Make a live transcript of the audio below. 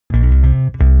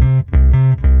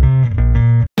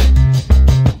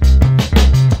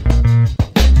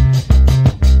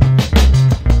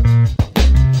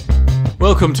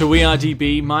Welcome to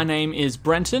WeAreDb. My name is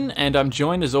Brenton, and I'm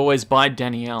joined as always by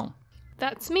Danielle.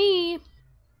 That's me.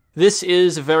 This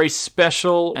is a very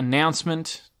special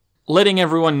announcement, letting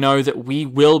everyone know that we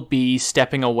will be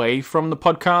stepping away from the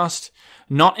podcast.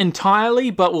 Not entirely,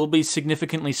 but we'll be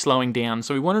significantly slowing down.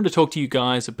 So we wanted to talk to you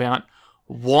guys about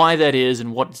why that is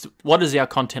and what does our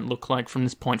content look like from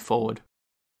this point forward.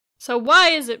 So why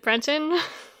is it, Brenton?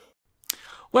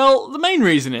 Well, the main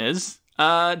reason is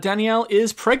Danielle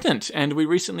is pregnant, and we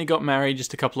recently got married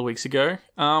just a couple of weeks ago.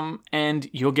 And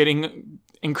you're getting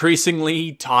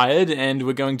increasingly tired, and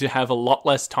we're going to have a lot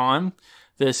less time.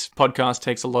 This podcast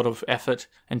takes a lot of effort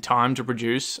and time to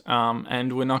produce,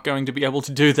 and we're not going to be able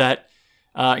to do that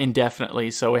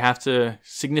indefinitely, so we have to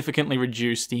significantly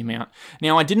reduce the amount.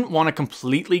 Now, I didn't want to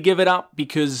completely give it up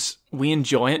because we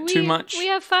enjoy it too much. We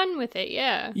have fun with it,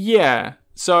 yeah. Yeah.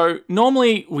 So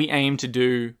normally we aim to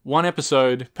do one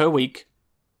episode per week,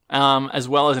 as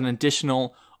well as an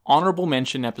additional honorable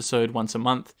mention episode once a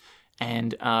month,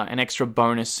 and an extra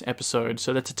bonus episode.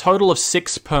 So that's a total of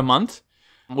 6 per month.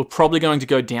 We're probably going to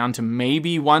go down to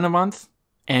maybe 1 a month,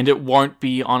 and it won't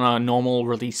be on a normal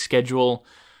release schedule.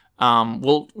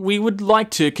 We would like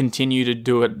to continue to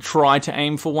do it, try to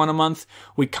aim for 1 a month.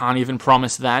 We can't even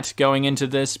promise that going into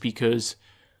this because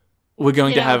we're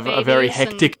going to have a very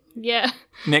hectic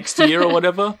next year or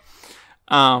whatever.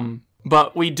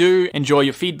 But we do enjoy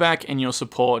your feedback and your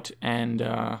support, and we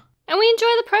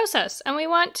enjoy the process, and we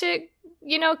want to,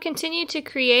 continue to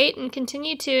create and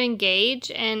continue to engage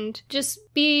and just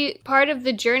be part of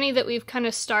the journey that we've kind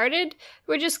of started.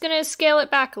 We're just going to scale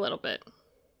it back a little bit.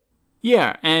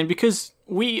 Yeah, and because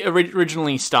we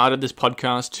originally started this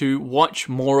podcast to watch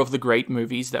more of the great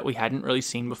movies that we hadn't really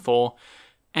seen before,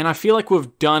 and I feel like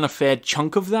we've done a fair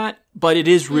chunk of that, but it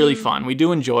is really fun. We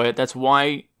do enjoy it. That's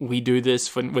why we do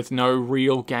this with no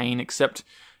real gain except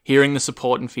hearing the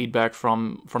support and feedback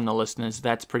from the listeners.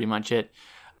 That's pretty much it.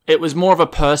 It was more of a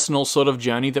personal sort of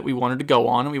journey that we wanted to go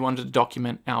on, and we wanted to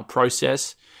document our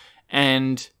process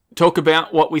and talk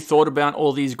about what we thought about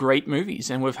all these great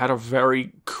movies, and we've had a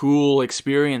very cool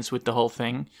experience with the whole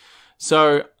thing.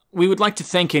 So we would like to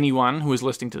thank anyone who is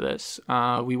listening to this.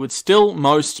 We would still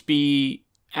most be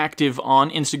active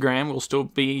on Instagram. We'll still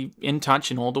be in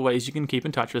touch in all the ways you can keep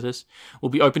in touch with us. We'll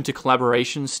be open to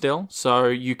collaborations still, so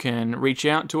you can reach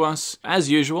out to us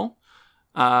as usual.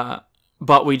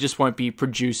 But we just won't be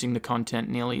producing the content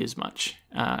nearly as much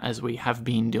as we have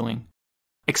been doing.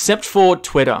 Except for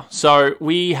Twitter. So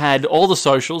we had all the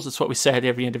socials. That's what we say at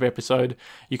every end of episode.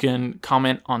 You can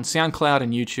comment on SoundCloud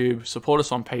and YouTube, support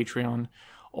us on Patreon,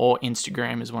 or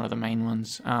Instagram is one of the main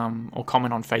ones, or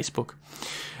comment on Facebook.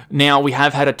 Now, we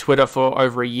have had a Twitter for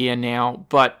over a year now,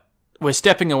 but we're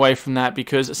stepping away from that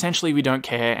because essentially we don't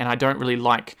care, and I don't really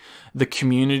like the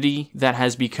community that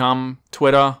has become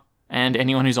Twitter, and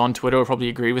anyone who's on Twitter will probably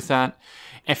agree with that.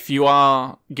 If you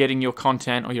are getting your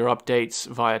content or your updates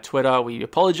via Twitter, we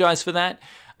apologize for that.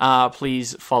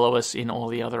 Please follow us in all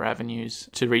the other avenues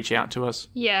to reach out to us.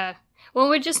 Yeah. Well,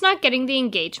 we're just not getting the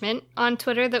engagement on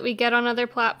Twitter that we get on other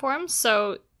platforms,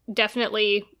 so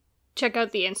definitely check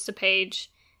out the Insta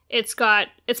page. It's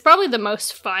probably the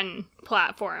most fun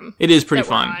platform. It is pretty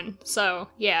fun. We're on, so,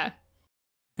 yeah.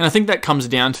 And I think that comes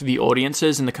down to the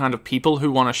audiences and the kind of people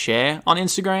who want to share on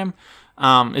Instagram.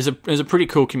 Is a pretty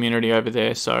cool community over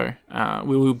there, so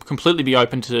we will completely be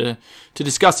open to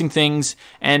discussing things.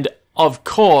 And of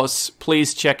course,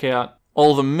 please check out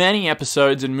all the many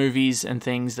episodes and movies and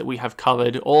things that we have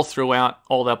covered all throughout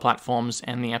all their platforms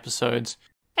and the episodes.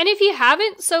 And if you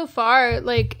haven't so far,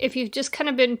 if you've just kind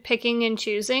of been picking and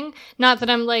choosing, not that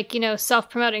I'm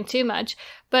self-promoting too much,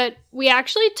 but we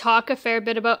actually talk a fair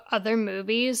bit about other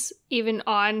movies, even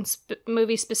on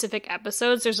movie-specific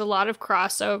episodes. There's a lot of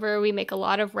crossover. We make a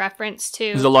lot of reference to...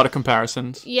 There's a lot of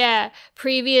comparisons. Yeah.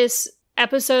 Previous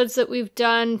episodes that we've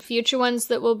done, future ones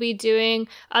that we'll be doing,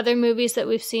 other movies that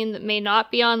we've seen that may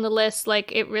not be on the list.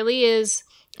 It really is,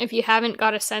 if you haven't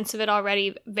got a sense of it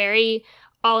already, very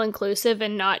all-inclusive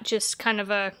and not just kind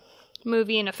of a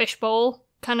movie in a fishbowl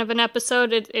kind of an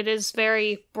episode. It is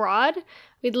very broad.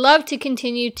 We'd love to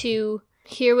continue to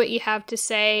hear what you have to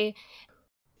say.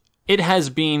 It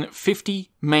has been 50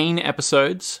 main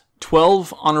episodes,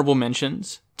 12 honorable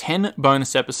mentions, 10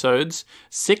 bonus episodes,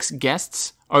 6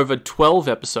 guests over 12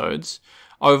 episodes,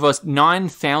 over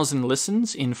 9,000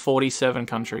 listens in 47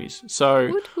 countries. So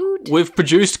Woot woot. We've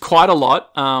produced quite a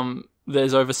lot.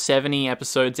 There's over 70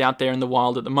 episodes out there in the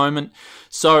wild at the moment.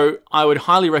 So I would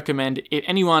highly recommend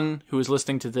anyone who is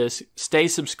listening to this, stay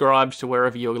subscribed to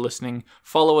wherever you're listening.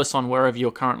 Follow us on wherever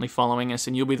you're currently following us,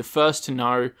 and you'll be the first to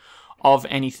know of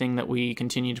anything that we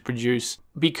continue to produce.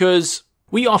 Because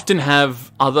We often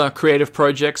have other creative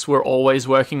projects. We're always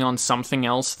working on something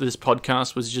else. This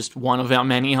podcast was just one of our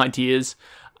many ideas.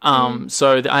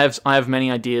 So I have many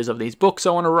ideas of these books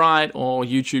I want to write or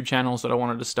YouTube channels that I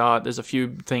wanted to start. There's a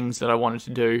few things that I wanted to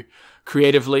do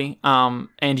creatively,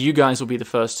 and you guys will be the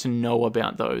first to know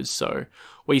about those. So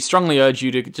we strongly urge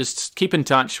you to just keep in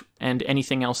touch, and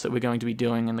anything else that we're going to be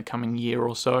doing in the coming year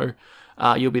or so,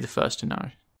 you'll be the first to know.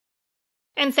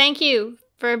 And thank you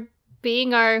for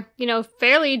being our,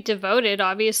 fairly devoted,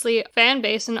 obviously, fan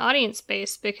base and audience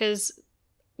base, because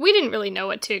we didn't really know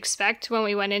what to expect when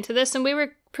we went into this, and we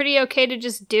were pretty okay to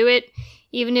just do it,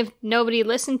 even if nobody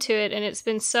listened to it. And it's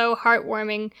been so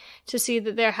heartwarming to see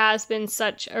that there has been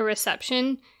such a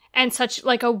reception, and such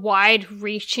like a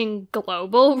wide-reaching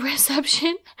global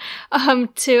reception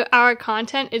to our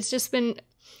content. It's just been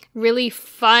really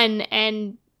fun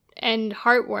and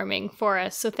heartwarming for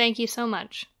us. So thank you so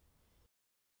much.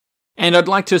 And I'd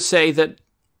like to say that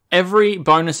every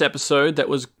bonus episode that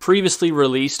was previously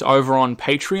released over on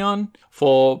Patreon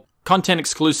for content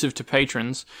exclusive to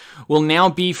patrons will now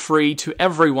be free to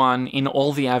everyone in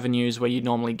all the avenues where you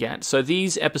normally get. So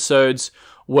these episodes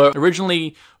were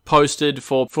originally posted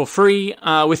for free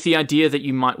with the idea that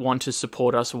you might want to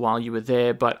support us while you were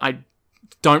there, but I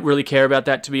don't really care about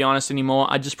that, to be honest, anymore.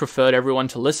 I just preferred everyone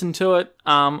to listen to it.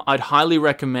 I'd highly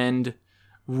recommend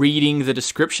reading the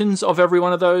descriptions of every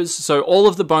one of those. So all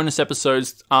of the bonus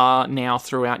episodes are now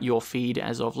throughout your feed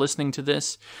as of listening to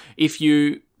this. If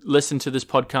you listen to this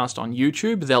podcast on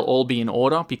YouTube, they'll all be in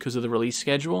order because of the release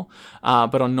schedule.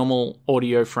 But on normal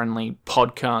audio-friendly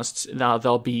podcasts,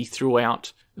 they'll be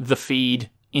throughout the feed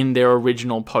in their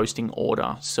original posting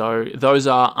order. So those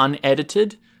are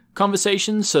unedited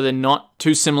conversations, so they're not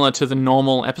too similar to the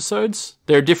normal episodes.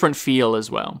 They're a different feel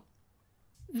as well.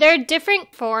 They're a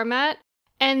different format,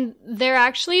 and they're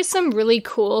actually some really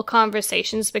cool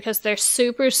conversations because they're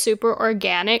super, super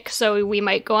organic, so we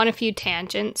might go on a few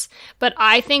tangents, but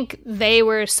I think they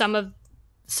were some of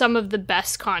the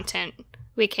best content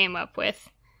we came up with.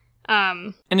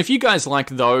 And if you guys like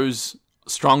those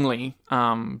strongly,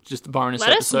 just the bonus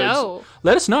episodes,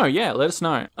 let us know. Let us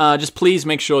know. Just please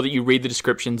make sure that you read the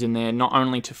descriptions in there, not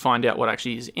only to find out what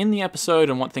actually is in the episode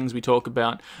and what things we talk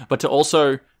about, but to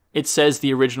also, it says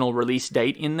the original release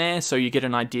date in there, so you get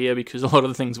an idea, because a lot of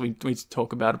the things we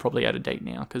talk about are probably out of date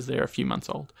now because they're a few months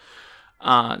old.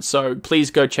 So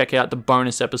please go check out the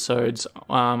bonus episodes.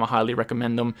 I highly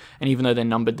recommend them. And even though they're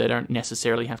numbered, they don't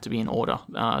necessarily have to be in order.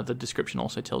 The description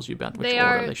also tells you about which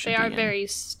order they should be in. They are very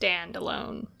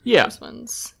standalone. Yeah. Those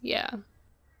ones. Yeah.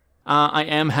 I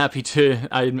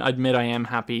admit I am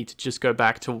happy to just go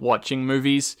back to watching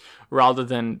movies rather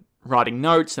than writing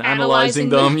notes and analyzing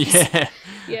them.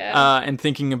 Yeah. And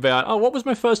thinking about, what was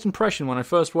my first impression when I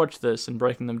first watched this, and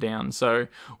breaking them down. So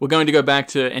we're going to go back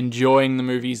to enjoying the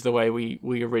movies the way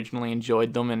we originally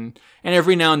enjoyed them, and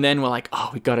every now and then we're like,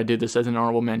 we got to do this as an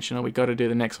honorable mention, or we got to do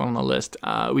the next one on the list.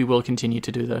 We will continue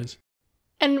to do those.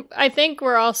 And I think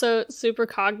we're also super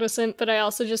cognizant, but I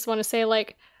also just want to say,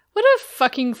 like, what a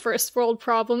fucking first world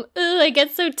problem. Ugh, I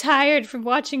get so tired from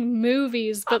watching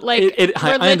movies, but like,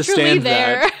 we're literally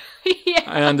there. Yeah.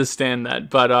 I understand that,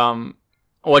 but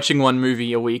watching one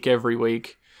movie a week every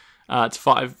week, it's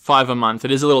five a month.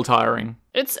 It is a little tiring.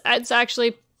 It's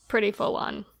actually pretty full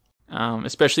on.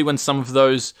 Especially when some of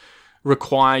those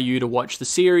require you to watch the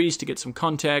series to get some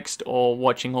context, or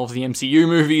watching all of the MCU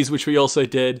movies, which we also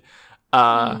did.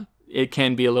 It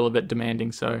can be a little bit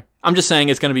demanding, so I'm just saying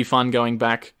it's going to be fun going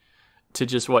back to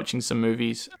just watching some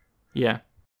movies. Yeah.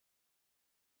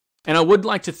 And I would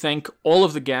like to thank all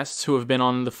of the guests who have been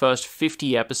on the first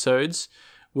 50 episodes.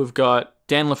 We've got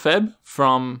Dan Lefebvre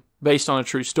from Based on a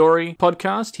True Story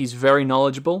podcast. He's very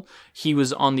knowledgeable. He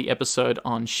was on the episode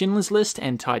on Schindler's List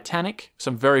and Titanic.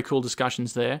 Some very cool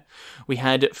discussions there. We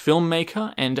had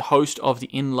filmmaker and host of the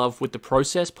In Love with the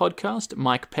Process podcast,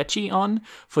 Mike Pecci, on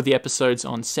for the episodes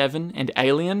on Seven and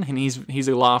Alien. And he's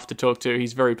a laugh to talk to.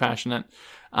 He's very passionate.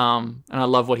 And I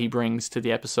love what he brings to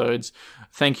the episodes.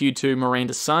 Thank you to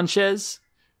Miranda Sanchez,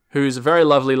 who's a very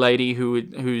lovely lady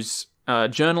who's a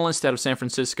journalist out of San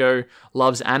Francisco,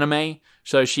 loves anime.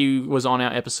 So she was on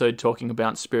our episode talking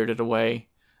about Spirited Away.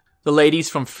 The ladies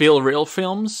from Feel Real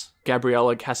Films,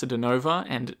 Gabriella Casadanova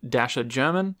and Dasha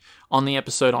German, on the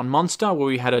episode on Monster, where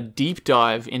we had a deep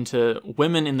dive into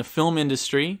women in the film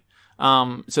industry,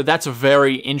 So that's a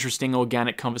very interesting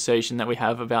organic conversation that we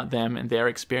have about them and their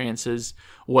experiences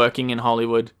working in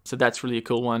Hollywood. So that's really a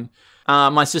cool one.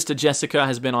 My sister Jessica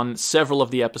has been on several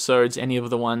of the episodes, any of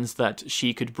the ones that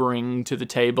she could bring to the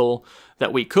table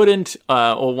that we couldn't,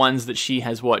 or ones that she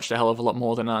has watched a hell of a lot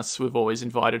more than us. We've always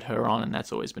invited her on, and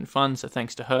that's always been fun, so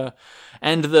thanks to her.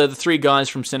 And the three guys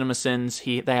from Cinema Sins,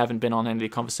 they haven't been on any of the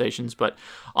conversations, but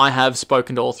I have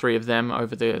spoken to all three of them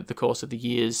over the course of the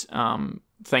years.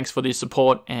 Thanks for the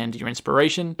support and your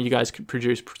inspiration. You guys could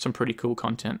produce some pretty cool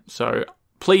content, so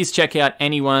please check out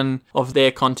any one of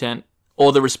their content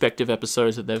or the respective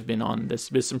episodes that they've been on.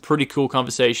 There's some pretty cool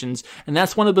conversations, and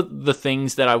that's one of the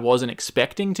things that I wasn't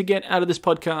expecting to get out of this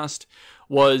podcast,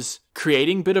 was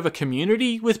creating a bit of a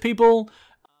community with people.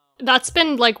 That's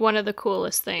been like one of the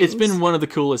coolest things. It's been one of the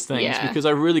coolest things, because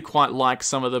I really quite like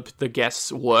some of the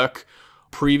guests' work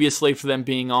previously for them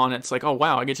being on. It's like, oh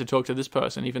wow, I get to talk to this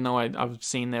person, even though I've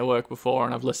seen their work before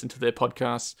and I've listened to their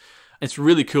podcasts. It's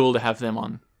really cool to have them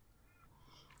on.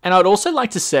 And I'd also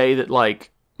like to say that,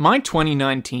 like, my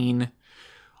 2019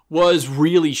 was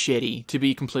really shitty, to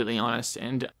be completely honest,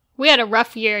 and we had a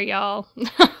rough year, y'all.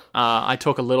 I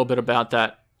talk a little bit about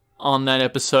that on that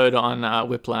episode on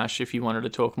Whiplash, if you wanted to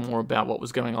talk more about what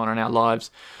was going on in our lives.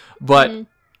 But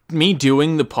me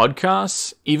doing the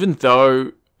podcast, even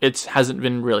though it hasn't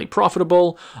been really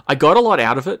profitable, I got a lot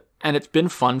out of it, and it's been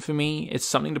fun for me. It's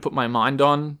something to put my mind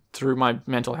on through my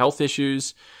mental health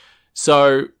issues.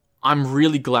 So I'm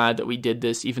really glad that we did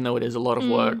this, even though it is a lot of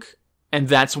work. And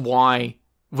that's why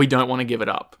we don't want to give it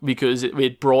up, because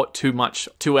it brought too much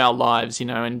to our lives,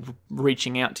 and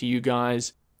reaching out to you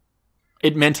guys.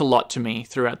 It meant a lot to me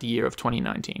throughout the year of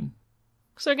 2019.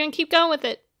 So we're going to keep going with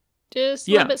it. Just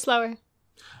a little bit slower.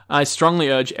 I strongly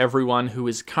urge everyone who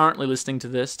is currently listening to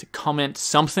this to comment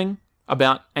something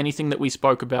about anything that we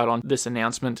spoke about on this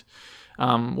announcement,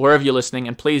 wherever you're listening,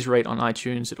 and please rate on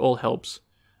iTunes. It all helps.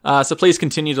 So please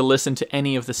continue to listen to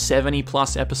any of the 70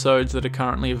 plus episodes that are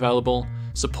currently available.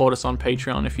 Support us on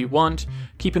Patreon if you want.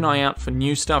 Keep an eye out for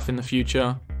new stuff in the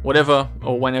future, whatever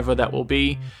or whenever that will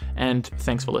be. And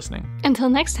thanks for listening. Until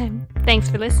next time, thanks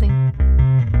for listening.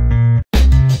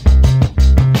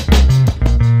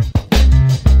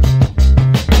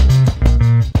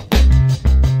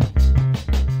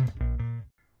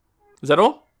 Is that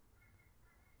all?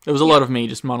 There was a lot of me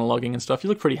just monologuing and stuff. You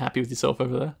look pretty happy with yourself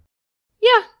over there.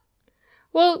 Yeah.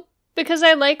 Well, because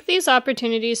I like these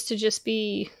opportunities to just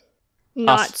be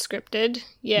not scripted.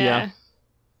 Yeah.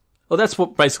 Well, that's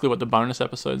basically what the bonus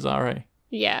episodes are, eh?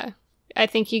 Yeah. I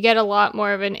think you get a lot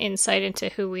more of an insight into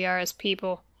who we are as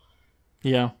people.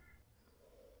 Yeah.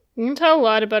 You can tell a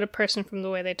lot about a person from the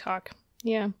way they talk.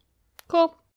 Yeah. Cool.